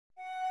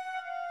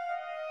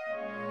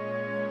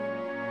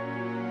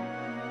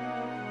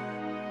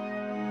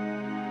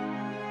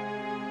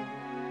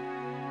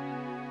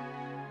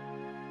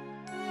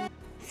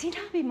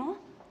Sinabi mo?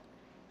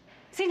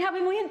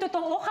 Sinabi mo yung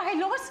totoo,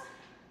 Carlos?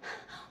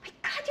 Oh my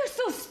God, you're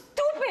so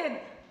stupid!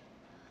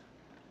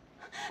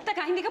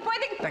 Teka, hindi ka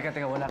pwedeng...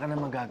 Teka, wala ka na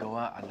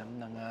magagawa.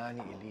 Alam na nga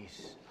ni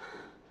Elize.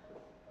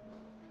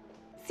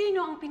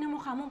 Sino ang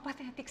pinamukha mong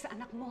pathetic sa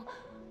anak mo?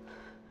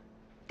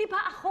 Di ba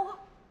ako?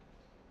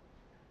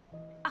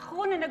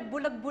 Ako na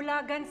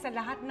nagbulag-bulagan sa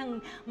lahat ng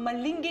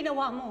maling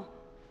ginawa mo.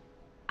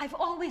 I've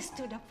always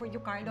stood up for you,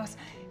 Carlos.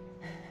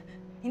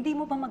 Hindi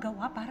mo ba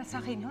magawa para sa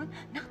akin yun?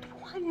 Not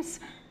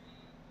once.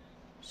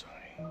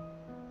 Sorry.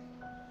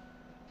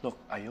 Look,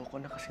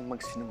 ayoko na kasing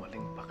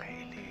magsinungaling pa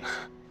kay Elize.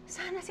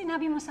 Sana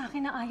sinabi mo sa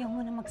akin na ayaw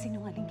mo na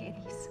magsinungaling kay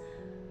Elize.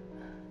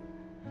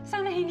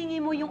 Sana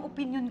hiningi mo yung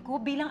opinion ko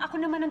bilang ako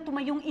naman ang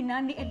tumayong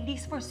ina ni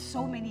Elize for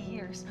so many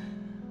years.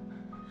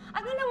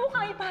 Ano na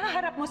mukha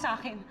ipaharap mo sa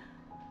akin?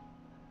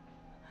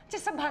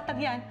 Just sa batang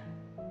yan,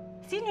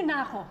 sino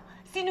na ako?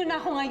 Sino na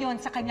ako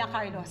ngayon sa kanya,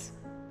 Carlos?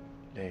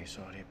 Lay,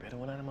 sorry, pero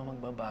wala namang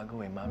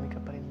magbabago eh. Mami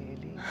ka pa rin ni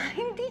Elize.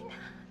 Hindi na.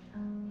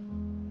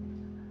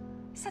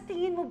 Sa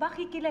tingin mo ba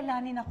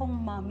kikilalanin akong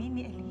mami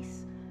ni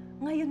Elize?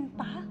 Ngayon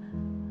pa?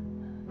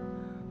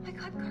 My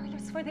God,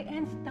 Carlos, for the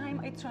nth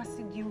time, I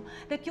trusted you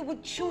that you would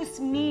choose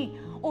me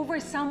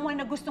over someone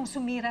na gustong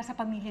sumira sa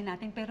pamilya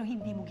natin pero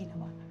hindi mo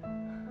ginawa.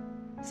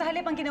 Sa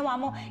halip ang ginawa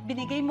mo,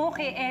 binigay mo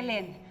kay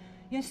Ellen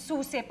yung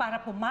susi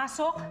para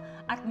pumasok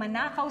at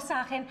manakaw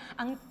sa akin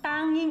ang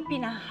tanging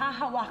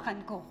pinahahawakan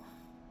ko.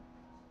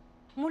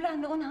 Mula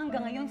noon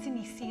hanggang ngayon,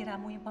 sinisira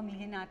mo yung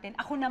pamilya natin.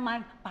 Ako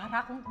naman,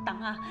 para akong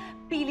tanga,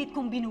 pilit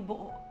kong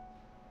binubuo.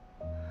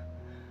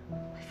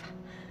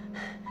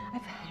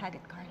 I've had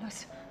it,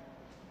 Carlos.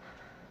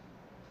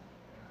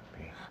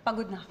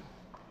 Pagod na ako.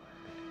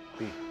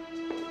 P.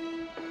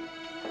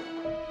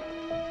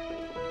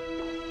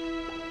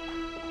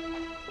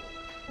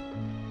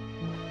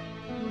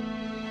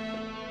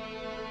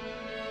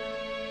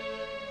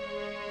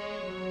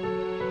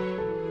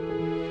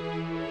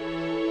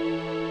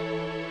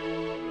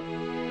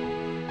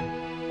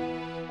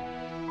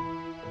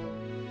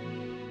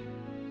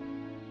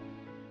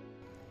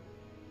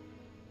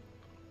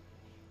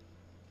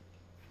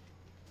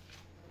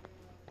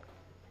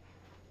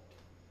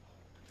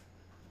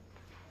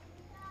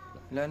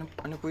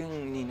 Ano po yung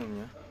ininom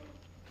niya?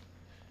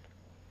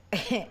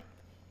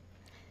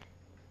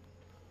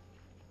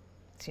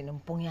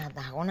 Sinumpong yata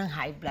ako ng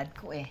high blood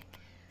ko eh.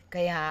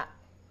 Kaya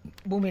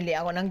bumili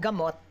ako ng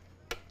gamot.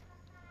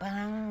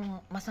 Parang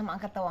masama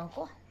ang katawan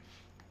ko.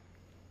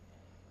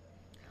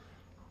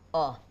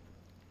 Oh,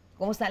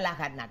 kumusta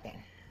lakad natin?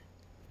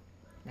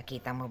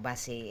 Nakita mo ba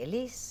si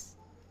Elize?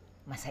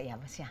 Masaya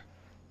ba siya?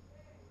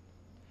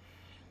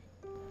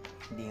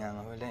 Hindi nga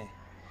wala eh.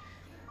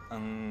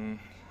 Ang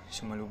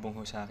sumalubong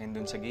ho sa akin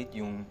doon sa gate,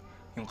 yung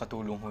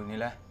katulong ho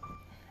nila.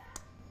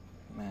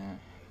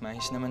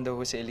 Maayos naman daw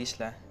ho si Elize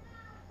la.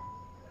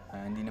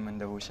 Hindi naman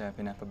daw ho siya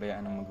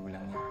pinapabayaan ng magulang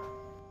niya.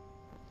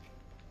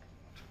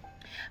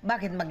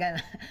 Bakit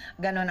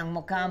ganon ang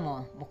mukha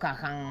mo? Mukha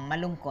kang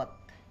malungkot.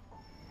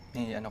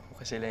 Ano ko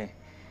kasi la eh.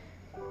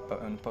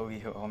 Pauwi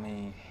ho ako,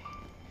 may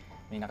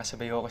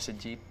nakasabay ho ako sa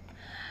jeep.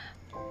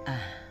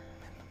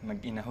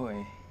 Mag-ina ho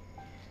eh.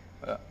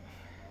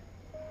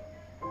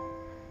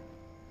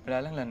 Wala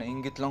lang,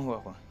 nainggit lang ho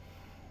ako.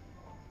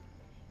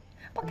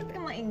 Bakit ka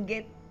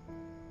mainggit?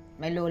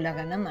 May lola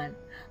ka naman.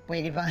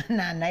 Pwede pa nga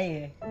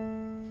nanay eh.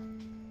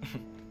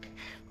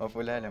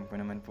 Opo, alam ko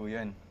naman po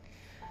yan.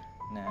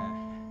 Na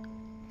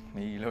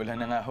may lola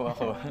na nga ho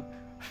ako.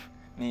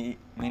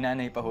 may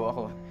nanay pa ho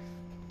ako.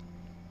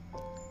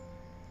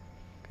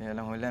 Kaya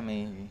lang wala,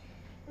 may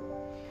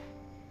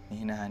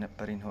hinahanap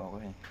pa rin ho ako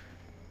eh.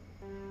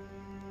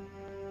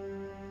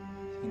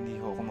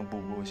 Hindi ho ako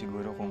mabubuo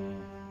siguro kung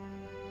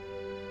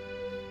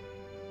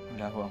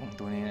wala ho akong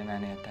tunay na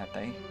nanay at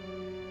tatay.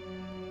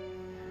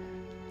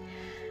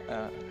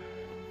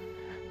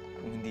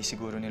 Kung hindi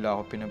siguro nila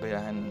ako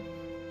pinabayaan,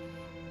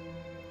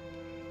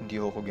 hindi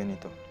ho ako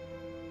ganito.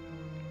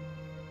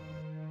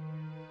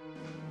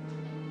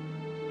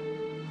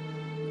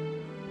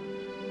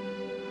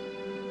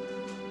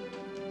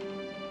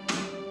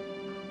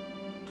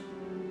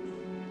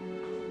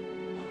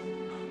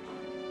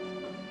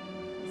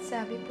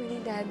 Sabi po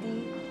ni Daddy,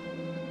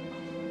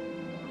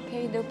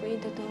 kayo daw po yung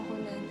totoo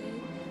kong nanay.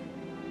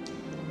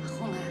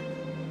 Ako nga.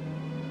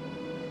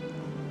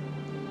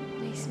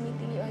 Nice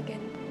meeting you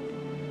again po.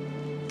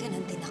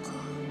 Ganon din ako.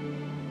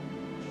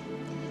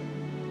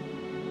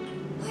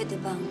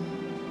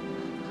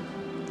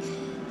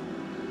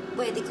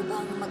 Pwede ko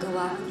bang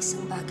magawa ang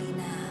isang bagay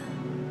na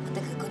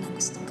matagal ko na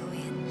gustong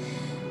gawin?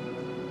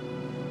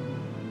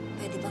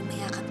 Pwede bang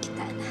mayakap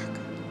kita, anak?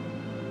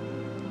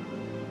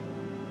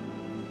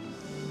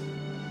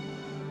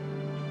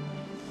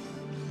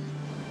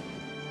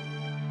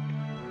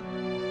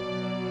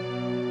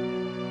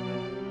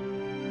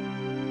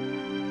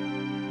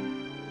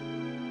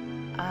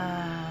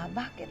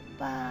 Bakit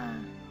ba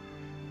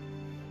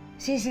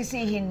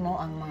sisisihin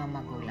mo ang mga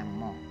magulang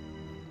mo?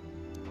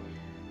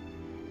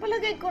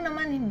 Palagay ko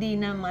naman hindi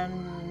naman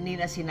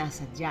nila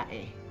sinasadya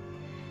eh.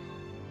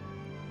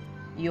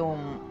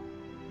 Yung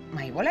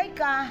mahiwalay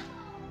ka,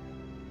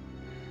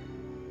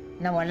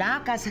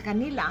 nawala ka sa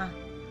kanila,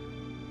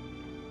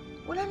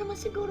 wala naman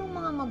siguro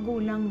mga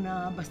magulang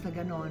na basta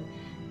ganon,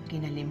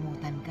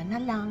 kinalimutan ka na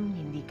lang,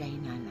 hindi ka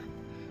hinanap.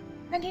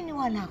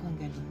 Naniniwala akong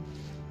ganon.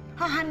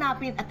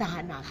 Hahanapin at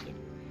hahanapin.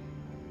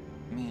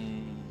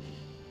 May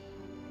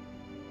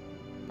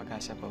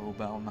pag-asa pa ho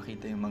ba ako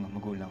makita yung mga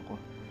magulang ko?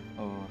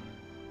 O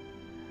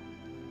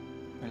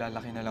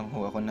malalaki na lang ho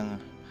ako ng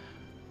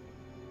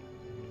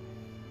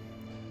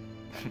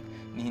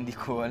ni hindi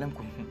ko alam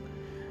kung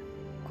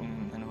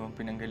ano bang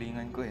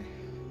pinanggalingan ko eh.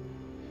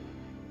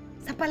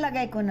 Sa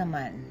palagay ko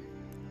naman,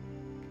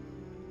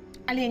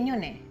 alin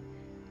yun eh.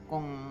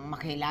 Kung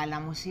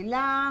makilala mo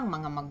sila,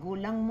 mga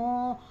magulang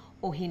mo,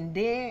 o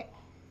hindi,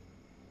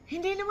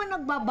 hindi naman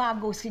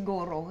nagbabago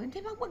siguro.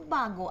 Hindi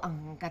magbabago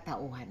ang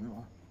katauhan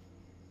mo.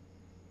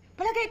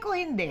 Palagay ko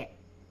hindi.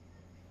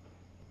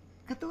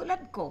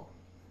 Katulad ko.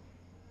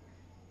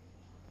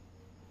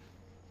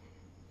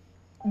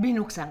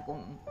 Binuksan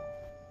kong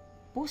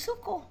puso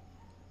ko.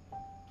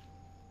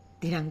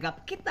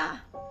 Tinanggap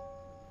kita.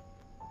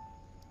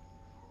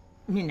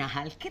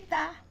 Minahal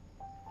kita.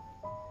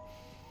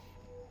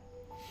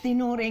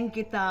 Tinuring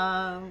kita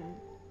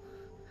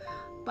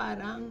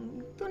parang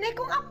tunay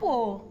kong apo.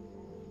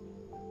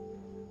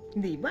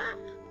 Di ba?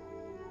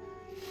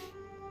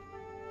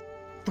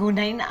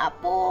 Tunay na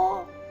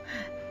apo.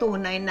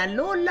 Tunay na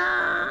lola.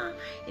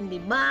 Hindi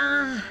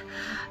ba?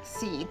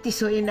 Si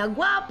Tisoy na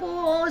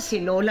gwapo, si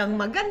Lolang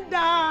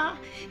maganda.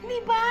 Hindi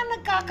ba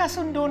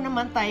nagkakasundo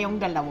naman tayong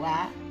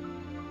dalawa?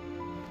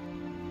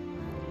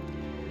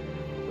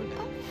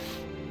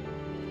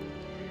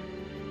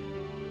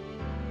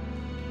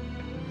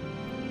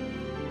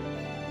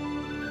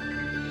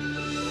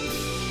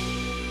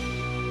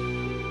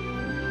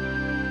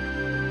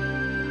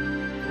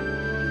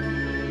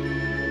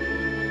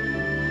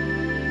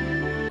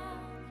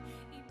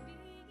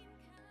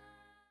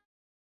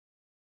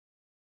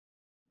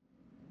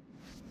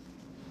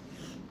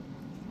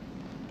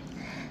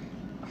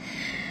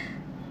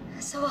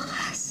 Sa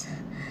wakas,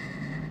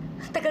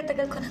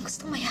 tagal-tagal ko nang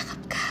gustong mayakap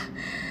ka.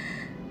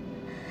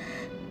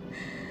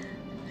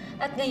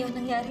 At ngayon,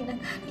 nangyari na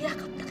nga,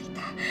 niyakap na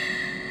kita.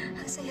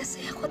 Ang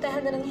saya-saya ko dahil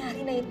na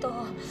nangyari na ito.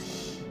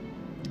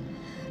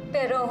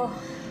 Pero,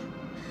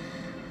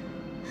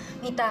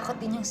 may takot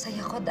din yung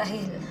saya ko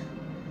dahil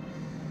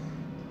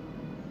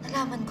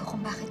nalaman ko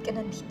kung bakit ka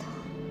nandito.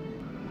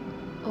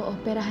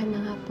 Ooperahan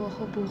na nga po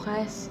ako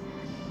bukas.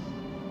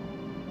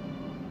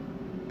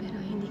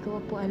 Hindi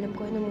ko po alam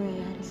kung ano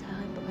mangyayari sa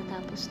akin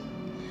pagkatapos.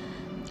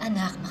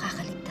 Anak,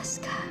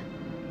 makakaligtas ka.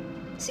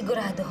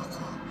 Sigurado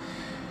ako.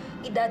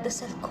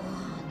 Idadasal ko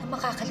na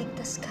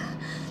makakaligtas ka.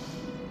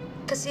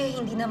 Kasi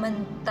hindi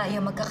naman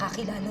tayo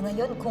magkakakilala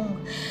ngayon kung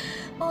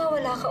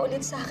mawawala ka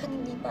ulit sa akin,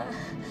 hindi ba?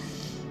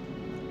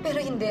 Pero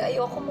hindi,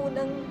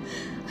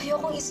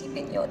 ayokong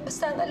isipin yon.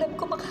 Basta ang alam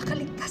ko,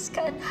 makakaligtas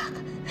ka, anak.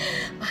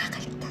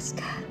 Makakaligtas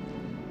ka.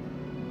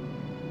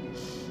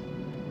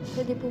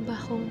 Pwede po ba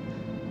akong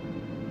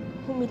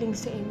humiling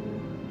sa inyo?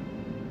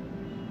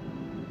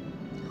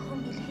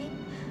 Humiling?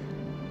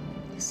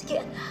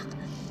 Sige, anak.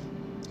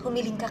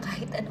 Humiling ka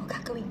kahit ano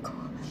gagawin ko.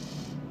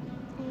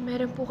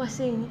 Meron po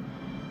kasing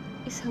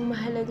isang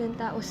mahalagang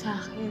tao sa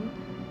akin.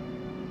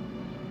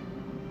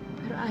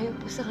 Pero ayaw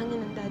po sa kanya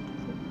ng daddy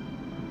ko.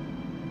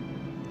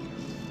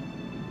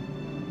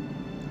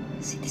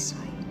 Si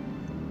Tisoy.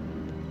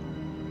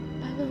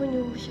 Paano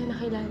niyo siya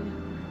nakilala?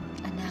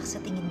 Anak,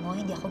 sa tingin mo,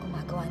 hindi ako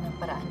gumagawa ng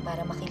paraan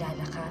para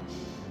makilala ka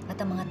at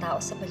ang mga tao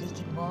sa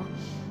paligid mo,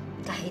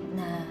 kahit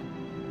na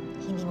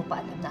hindi mo pa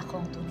alam na ako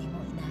ang tunay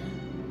mong ina.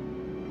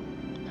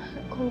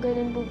 Kung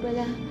ganun po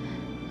pala,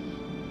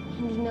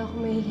 hindi na ako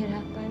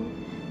mahihirapan.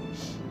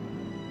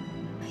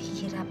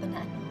 Mahihirapan na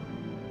ano?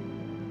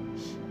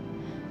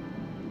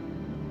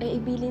 Ay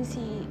ibilin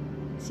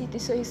si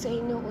Tisoy sa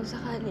inyo kung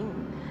sakaling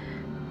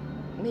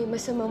may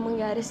masamang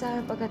mangyari sa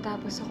akin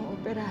pagkatapos akong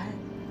operahan.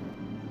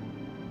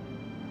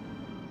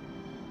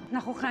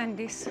 Naku,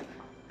 Candice.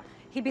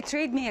 He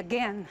betrayed me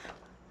again.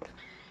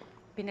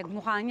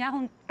 Pinagmukha niya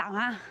akong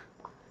tanga.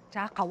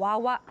 Tsaka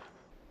kawawa.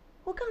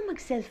 Huwag kang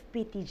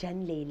mag-self-pity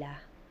dyan, Leila.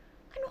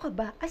 Ano ka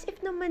ba? As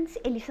if naman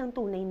si Elize ang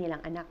tunay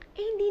nilang anak.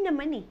 Eh, hindi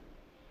naman eh.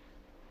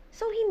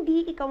 So,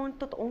 hindi ikaw ang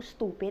totoong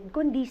stupid,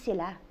 kundi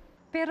sila.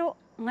 Pero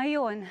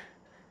ngayon,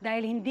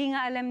 dahil hindi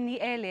nga alam ni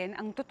Ellen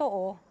ang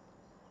totoo,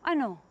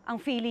 ang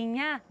feeling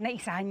niya na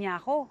isahan niya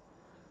ako.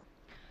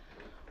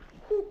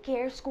 Who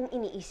cares kung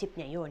iniisip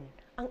niya yon?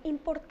 Ang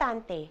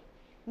importante,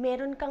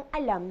 meron kang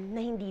alam na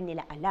hindi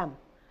nila alam.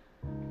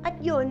 At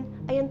yon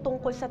ay ang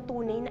tungkol sa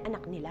tunay na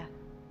anak nila.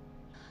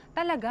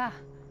 Talaga,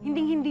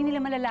 hindi nila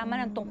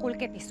malalaman ang tungkol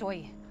kay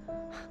Tisoy.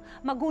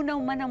 Magunaw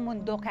man ang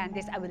mundo,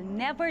 Candice, I will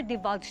never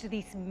divulge to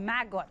these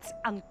maggots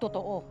ang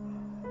totoo.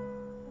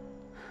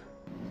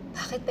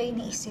 Bakit ba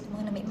iniisip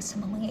mo na may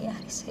masamang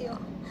mangyayari sa'yo?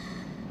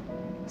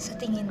 Sa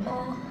tingin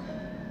mo,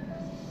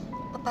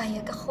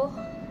 papayag ako?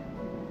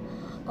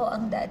 O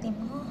ang daddy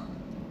mo?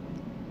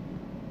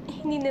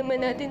 Hindi naman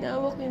natin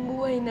hawak yung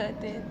buhay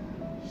natin.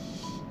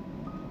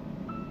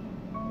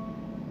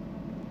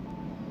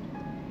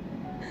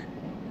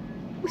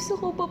 Gusto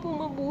ko pa po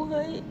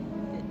mabuhay.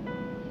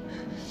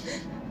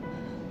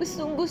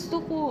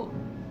 Gustong-gusto ko.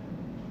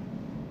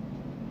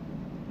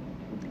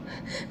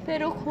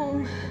 Pero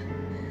kung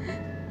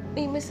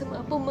may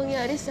masama pong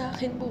mangyari sa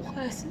akin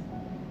bukas,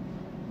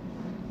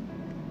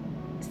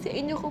 sa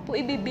inyo ko po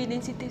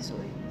ibibilin si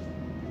Tisoy.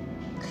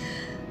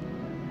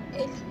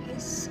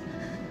 Elize.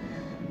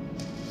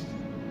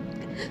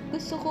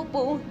 Gusto ko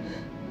po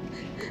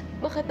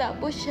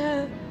makatapos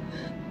siya.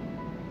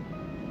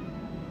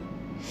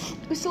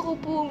 Gusto ko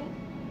po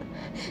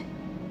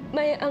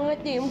maiangat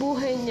niya yung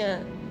buhay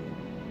niya.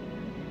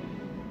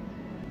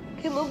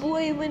 Kaya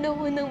mabuhay man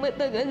ako ng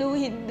matagal o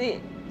hindi.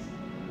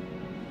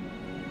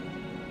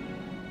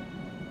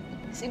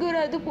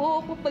 Sigurado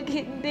po ako pag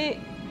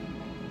hindi,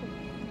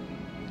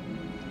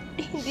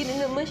 hindi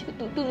na naman siya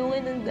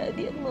tutulungan ng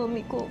daddy at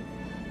mommy ko.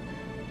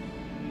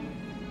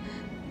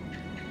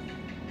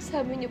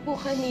 Sabi niyo po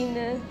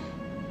kanina,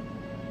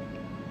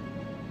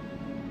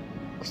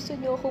 gusto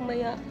niyo akong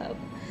mayakap.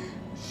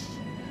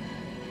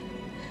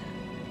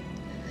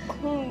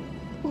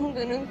 Kung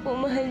ganun po,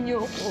 mahal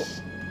niyo ako.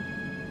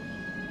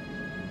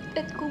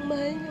 At kung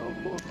mahal niyo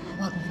ako...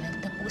 Huwag mo nang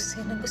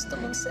tapusin ang gusto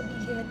mong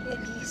sabihin,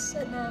 Elize,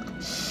 anak.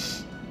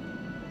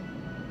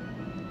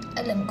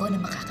 Alam ko na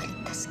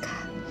makakaligtas ka.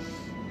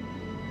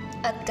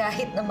 At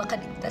kahit na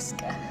makaligtas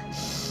ka,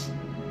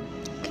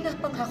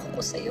 pinapangako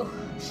ko sa'yo,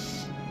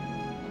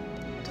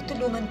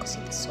 tutulungan ko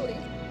si Tisoy.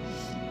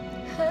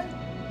 Ha?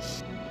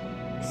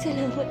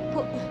 Salamat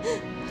po.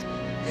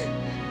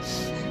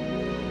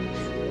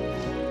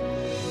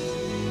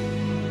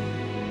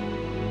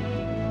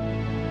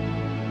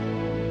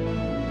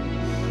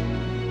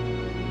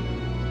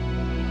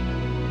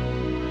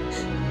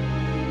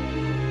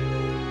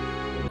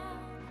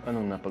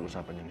 Anong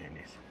napag-usapan niyo ni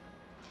Elize?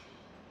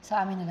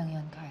 Sa amin na lang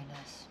yon,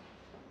 Carlos.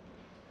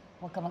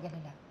 Huwag ka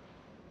mag-alala.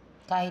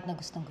 Kahit na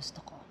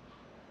gustong-gusto ko,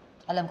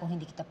 alam kong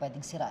hindi kita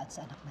pwedeng siraan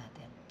sa anak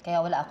natin.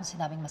 Kaya wala akong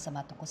sinabing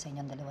masama tungkol sa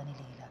inyong dalawa ni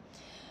Leila.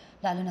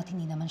 Lalo na't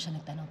hindi naman siya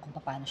nagtanong kung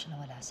paano siya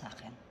nawala sa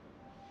akin.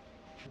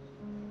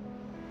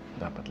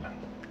 Dapat lang.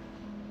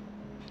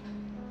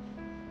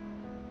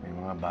 May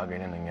mga bagay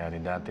na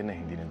nangyari dati na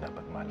hindi na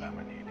dapat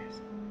malaman ni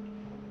Elize.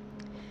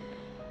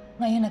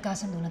 Ngayon,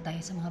 nagkasundo na tayo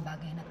sa mga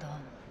bagay na to.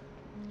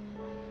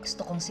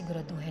 Gusto kong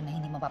siguraduhin na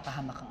hindi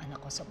mapapahamak ang anak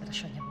ko sa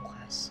operasyon niya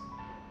bukas.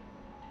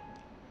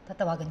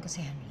 Tatawagan ko si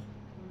Henry.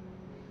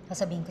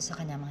 Sasabihin ko sa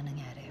kanya mga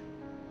nangyari.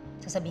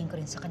 Sasabihin ko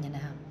rin sa kanya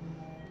na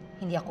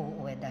hindi ako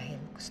uuwi dahil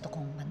gusto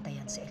kong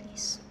bantayan si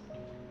Elize.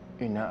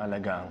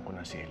 Inaalagaan ko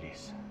na si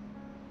Elize.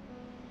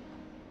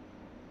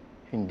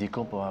 Hindi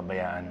ko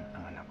pababayaan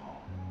ang anak ko.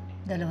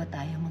 Dalawa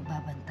tayong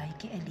magbabantay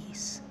kay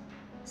Elize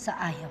sa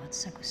ayaw at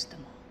sa gusto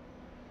mo.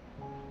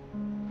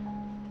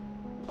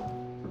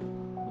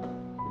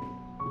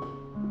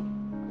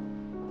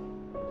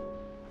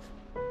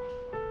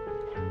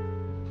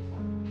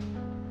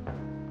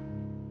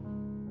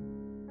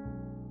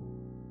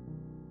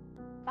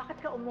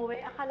 Bakit ka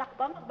umuwi? Akala ko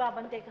ba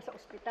magbabantay ka sa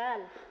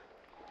ospital?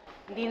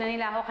 Hindi na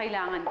nila ako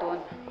kailangan doon.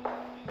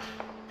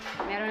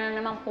 Meron na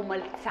namang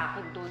pumalit sa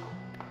akin doon.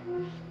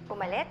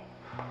 Pumalit?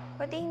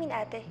 What do you mean,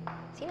 ate?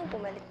 Sinong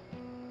pumalit?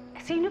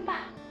 Sino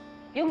pa?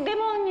 Yung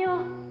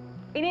demonyo.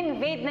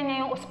 In-invade na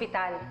niya yung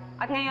ospital.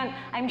 At ngayon,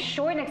 I'm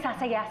sure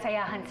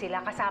nagsasaya-sayahan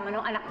sila kasama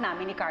ng anak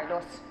namin ni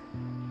Carlos.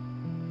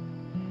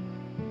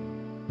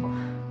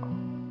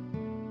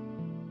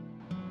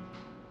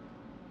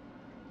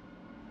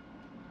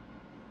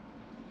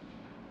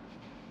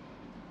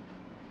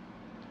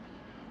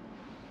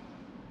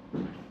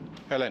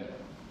 Helen,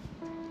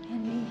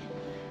 Henry,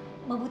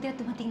 mabuti at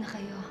dumating na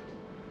kayo.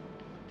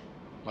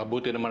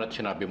 mabuti naman at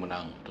sinabi mo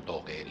na ang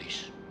totoo kay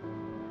Elize.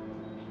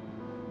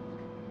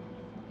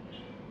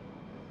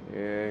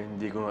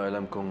 Hindi ko nga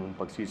alam kung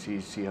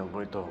pagsisisihan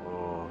ko ito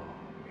o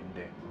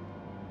hindi.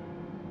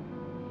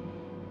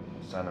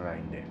 Sana nga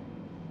hindi.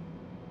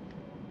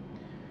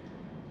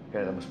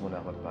 Kaya labas muna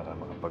ako para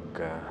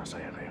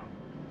makapag-saya kayo.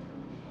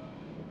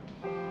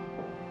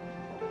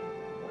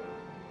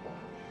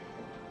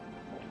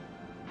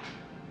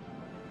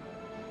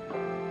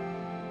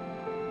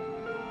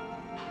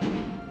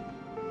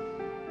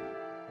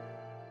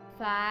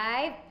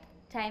 Five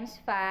times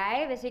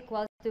 5 is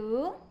equal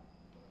to...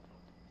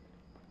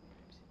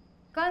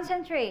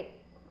 Concentrate.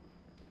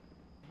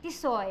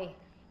 Tisoy,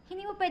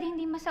 hindi mo pwedeng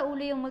hindi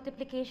masaulo yung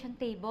multiplication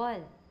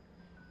table.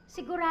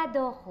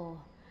 Sigurado ako,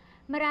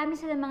 marami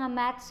silang mga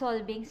math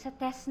solving sa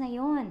test na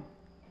yun.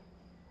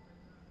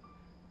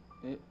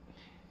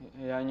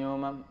 Hayaan niyo,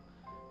 ma'am.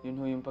 Yun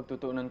ho yung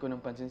pagtutuunan ko ng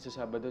pansin sa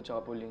Sabado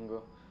tsaka po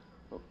Linggo.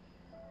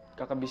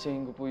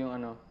 Kakabisahin ko po yung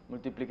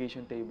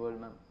multiplication table,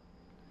 ma'am.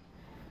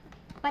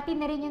 Pati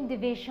na rin yung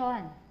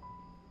division.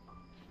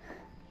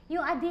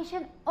 Yung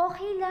addition,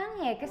 okay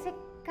lang eh, kasi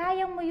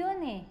kaya mo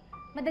yun eh.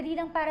 Madali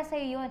lang para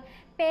sa'yo yun.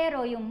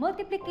 Pero yung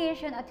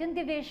multiplication at yung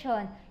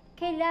division,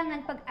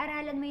 kailangan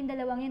pag-aralan mo yung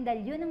dalawang yun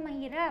dahil yun ang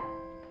mahirap.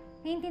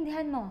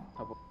 Naiintindihan mo?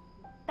 Apo.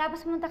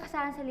 Tapos pumunta ka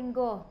saan sa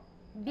Linggo.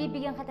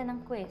 Bibigyan kita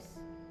ng quiz.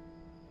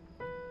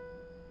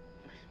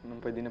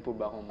 Ma'am, pwede na po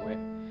ba akong umuwi?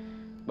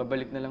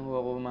 babalik na lang ho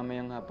ako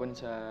mamayang hapon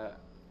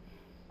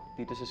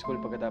dito sa school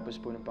pagkatapos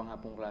po ng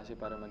panghapong klase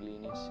para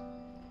maglinis.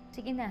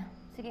 Sige na.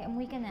 Sige,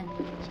 umuwi ka na.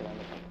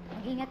 Salamat.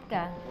 Mag-ingat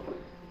ka.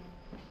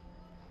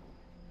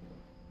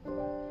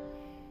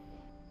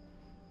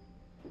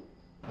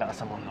 Lakas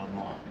mo ang loob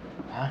mo.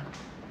 Ha?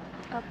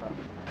 Apo.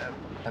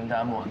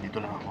 Tandaan mo, andito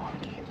lang ako.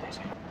 Hihintay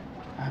sa'yo.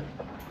 Ha?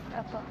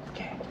 Apo.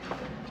 Okay.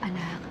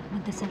 Anak,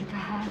 magdasal ka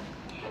ha.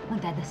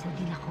 Magdadasal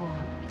din ako.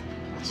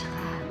 At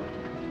saka,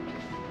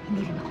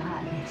 hindi rin ako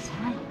aalis,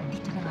 ha?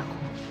 Dito lang ako.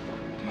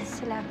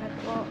 Salamat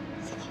po.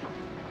 Sige.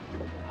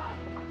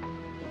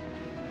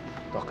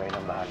 Ito, kayo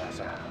nang bahala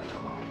sa anak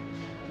ko.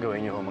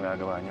 Gawin niyo ang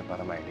magagawa niyo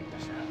para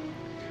mailigtas siya.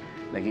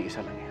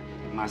 Nag-iisa lang yan.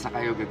 Masa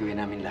kayo, gagawin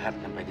namin lahat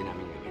ng pwede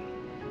namin gawin.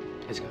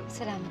 Let's go.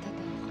 Salamat,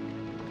 Ato.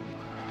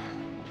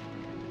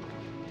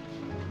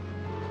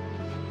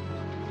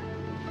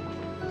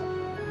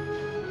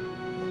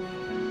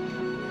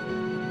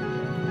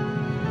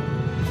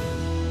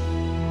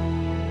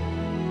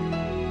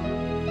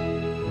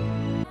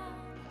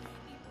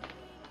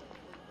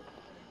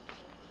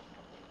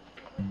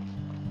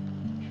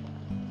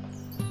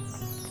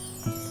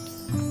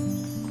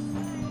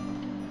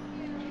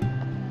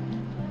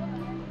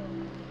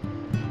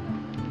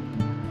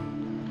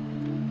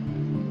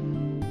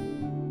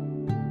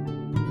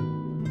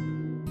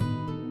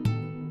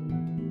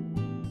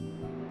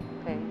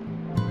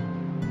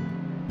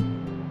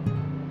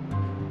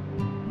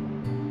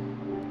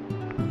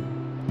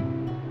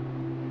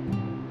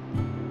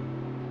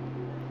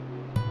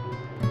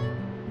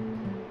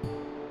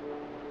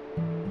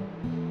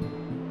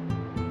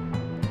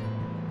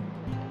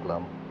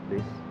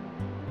 Please.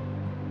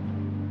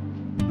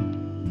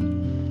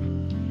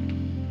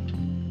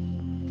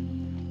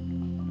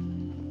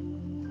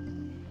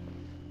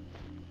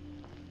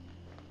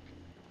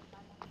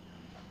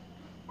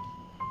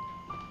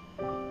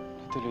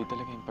 Natuloy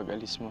talaga yung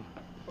pag-alis mo.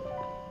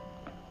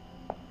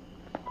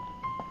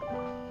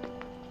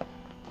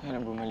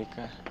 Sana bumalik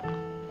ka.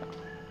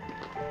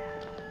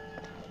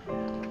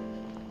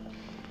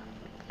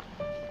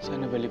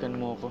 Sana balikan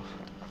mo ako.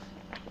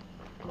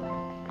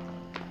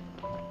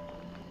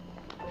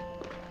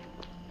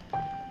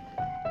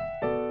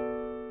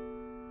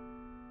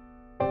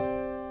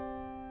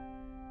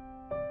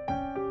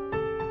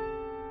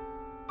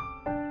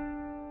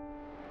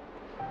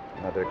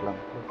 Another clamp,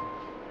 please.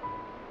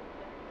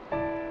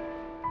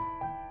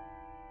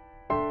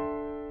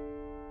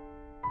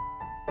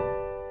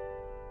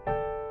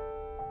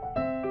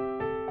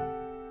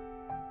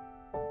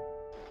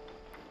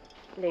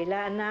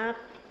 Leila, anak,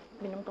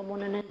 minom ka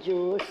muna ng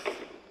juice.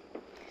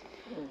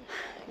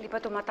 Hindi pa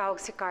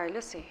tumatawag si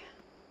Carlos eh.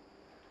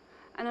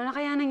 Ano na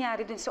kaya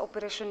nangyari dun sa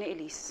operasyon ni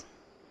Elize?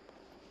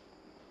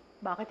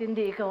 Bakit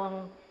hindi ikaw ang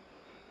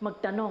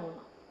magtanong?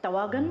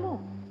 Tawagan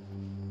mo.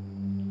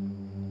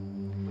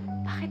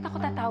 Bakit ako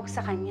tatawag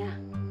sa kanya?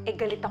 Eh,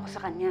 galit ako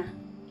sa kanya.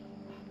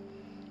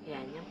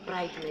 Yan, yung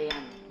pride na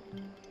yan.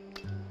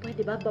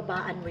 Pwede ba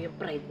babaan mo yung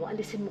pride mo?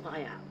 Alisin mo ka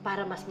kaya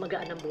para mas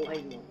magaan ang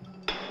buhay mo.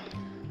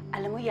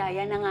 Alam mo,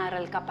 Yaya,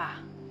 nangaral ka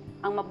pa.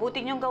 Ang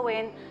mabuti niyong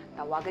gawin,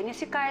 tawagan niyo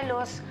si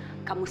Carlos,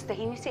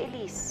 kamustahin niyo si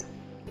Elize.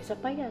 Isa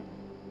pa yan.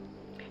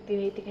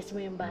 Tinitikis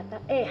mo yung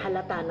bata. Eh,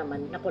 halata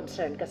naman na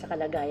concern ka sa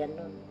kalagayan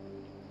nun.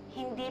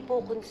 Hindi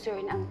po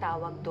concern ang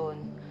tawag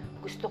doon.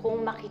 Gusto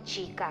kong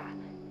makichika.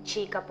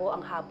 Chika po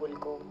ang habol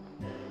ko.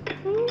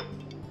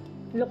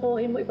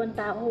 Lokohin mo ibang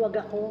tao, wag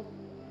ako.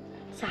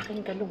 Sa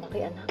akin ka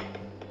lumaki, anak.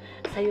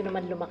 Sa'yo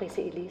naman lumaki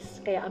si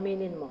Elize, kaya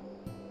aminin mo,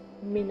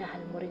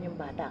 minahal mo rin yung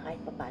bata kahit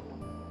papano.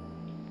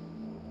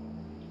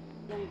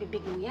 Yung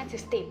bibig mo yan, si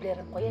stapler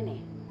ko yan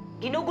eh.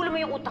 Ginugulo mo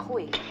yung utak ko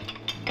eh.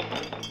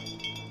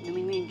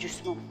 Inumin mo yung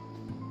juice mo.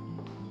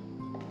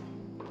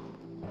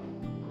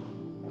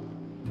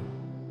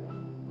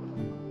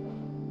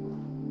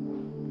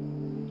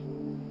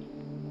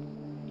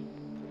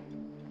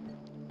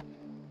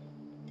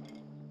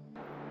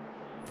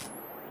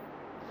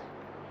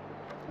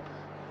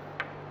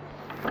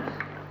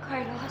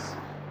 Carlos,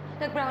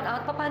 nag-brown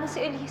out. Paano si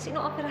Elize?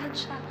 Ino-operahan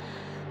siya.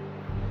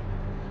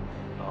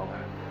 Oo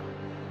nga.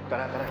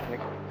 Tara, tara.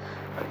 Nick.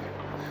 Halika.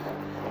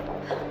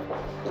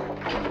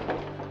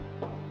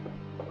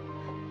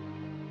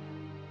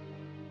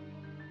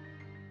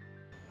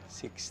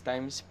 Six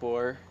times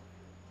 4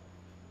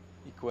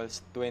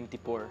 equals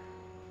 24.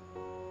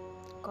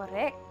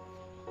 Correct.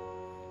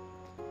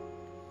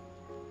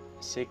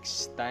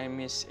 6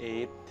 times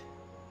 8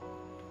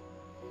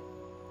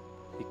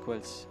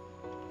 equals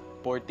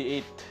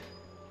 48.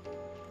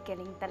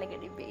 Galing talaga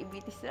ni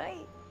Baby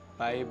Tisoy.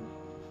 5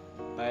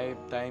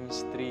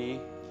 times 3.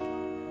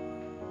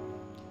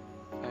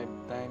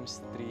 5 times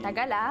 3.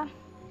 Tagal ah.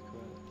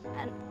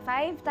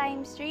 5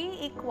 times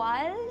 3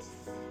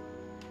 equals...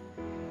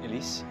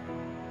 Elize?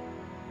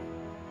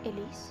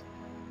 Elize?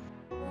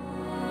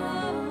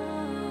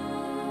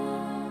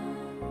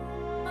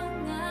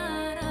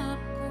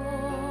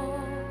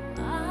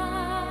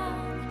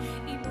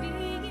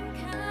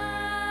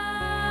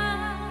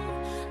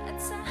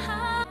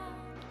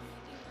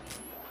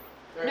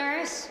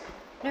 Nurse!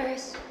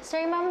 Nurse!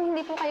 Sorry, ma'am, hindi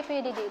hindi po kayo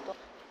pwede dito?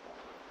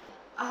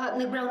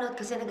 Nag-brownout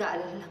kasi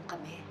nag-aalala lang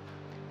kami.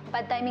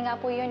 Bad timing nga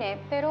po yun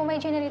eh. Pero may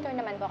generator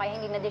naman po, kaya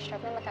hindi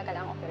na-disrupt na matagal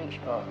ang operation.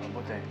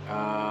 Mabuti.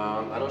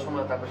 Ano gusto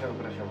mo matapos yung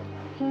operasyon mo?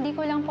 Hindi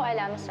ko lang po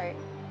alam, sir.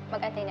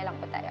 Mag-antay na lang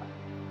po tayo.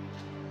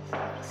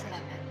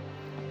 Salamat.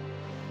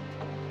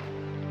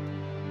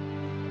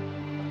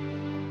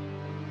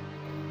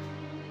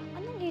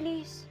 Anong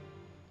Elize?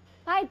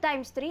 5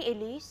 times 3,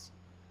 Elize?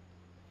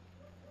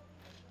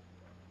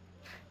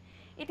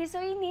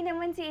 Itisoy, hindi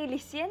naman si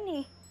Elize yan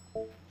eh.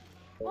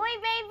 Uy,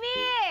 baby!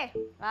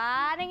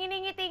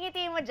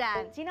 Nangingiti-ngiti mo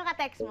dyan. Sino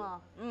ka-text mo?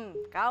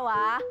 Ikaw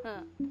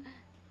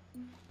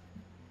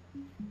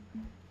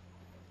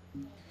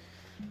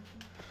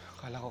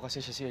Akala ko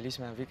kasi siya si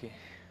Elize Mavic eh.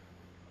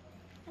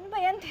 Ano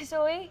ba yan,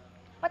 Tisoy?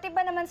 Pati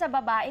ba naman sa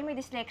babae may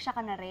dyslexia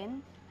ka na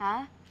rin?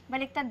 Ha?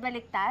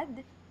 Baliktad-baliktad?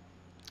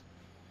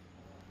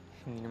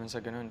 Hindi naman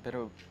sa ganun,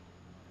 pero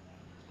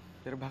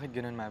bakit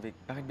ganun, Mavic?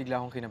 Bakit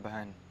bigla akong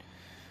kinabahan?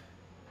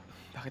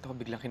 Bakit ako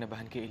biglang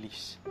kinabahan kay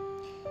Elize?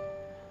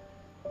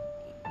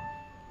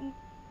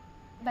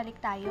 Balik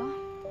tayo?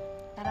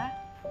 Tara.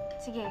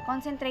 Sige,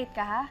 concentrate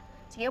ka, ha?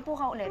 Sige, upo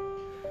ka ulit.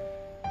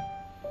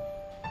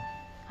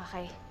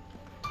 Okay.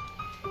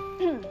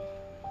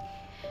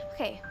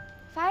 Okay.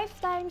 5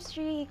 times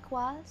 3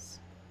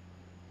 equals?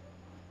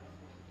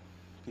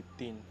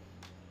 15.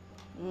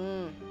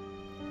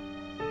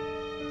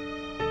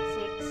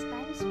 6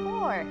 times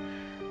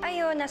 4.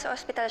 Ayun, nasa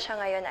ospital siya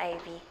ngayon,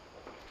 Ivy.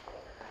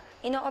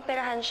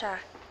 Inooperahan siya.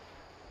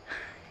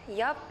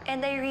 Yup,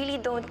 and I really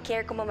don't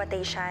care kung mamatay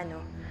siya, no?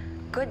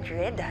 Good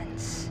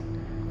riddance.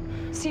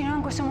 Sino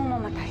ang gusto mong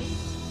mamatay?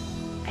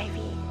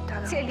 Ivy,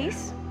 tawag Si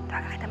Elize?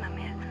 Tawag kita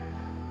mamaya.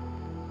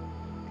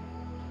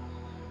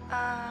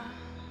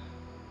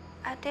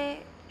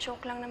 Ate,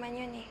 joke lang naman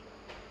yun eh.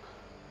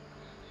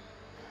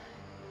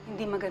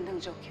 Hindi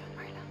magandang joke yun,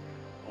 Marla.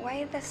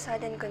 Why the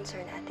sudden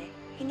concern, ate?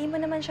 Hindi mo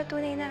naman siya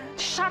tunay na...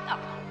 Shut up!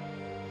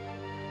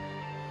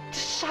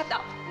 Just shut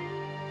up!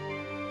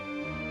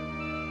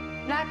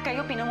 Lahat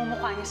kayo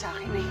pinamumukha niya sa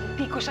akin na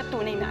hindi ko siya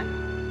tunay na ano.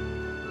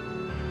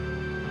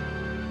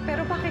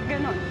 Pero bakit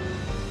ganon?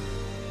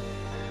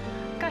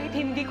 Kahit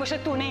hindi ko siya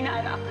tunay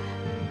na anak,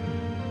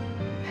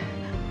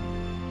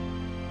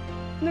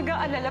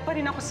 nag-aalala pa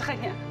rin ako sa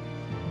kanya.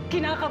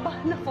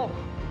 Kinakabahan ako.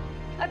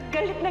 At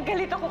galit na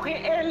galit ako kay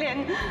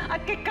Ellen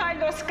at kay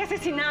Carlos kasi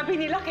sinabi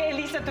nila kay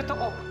Elize na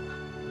totoo.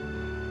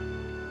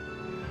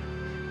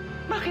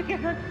 Bakit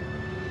ganon?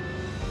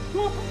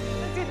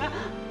 Mukha sila.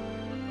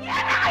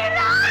 Yan na kayo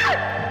lahat!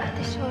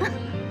 Ate, sorry.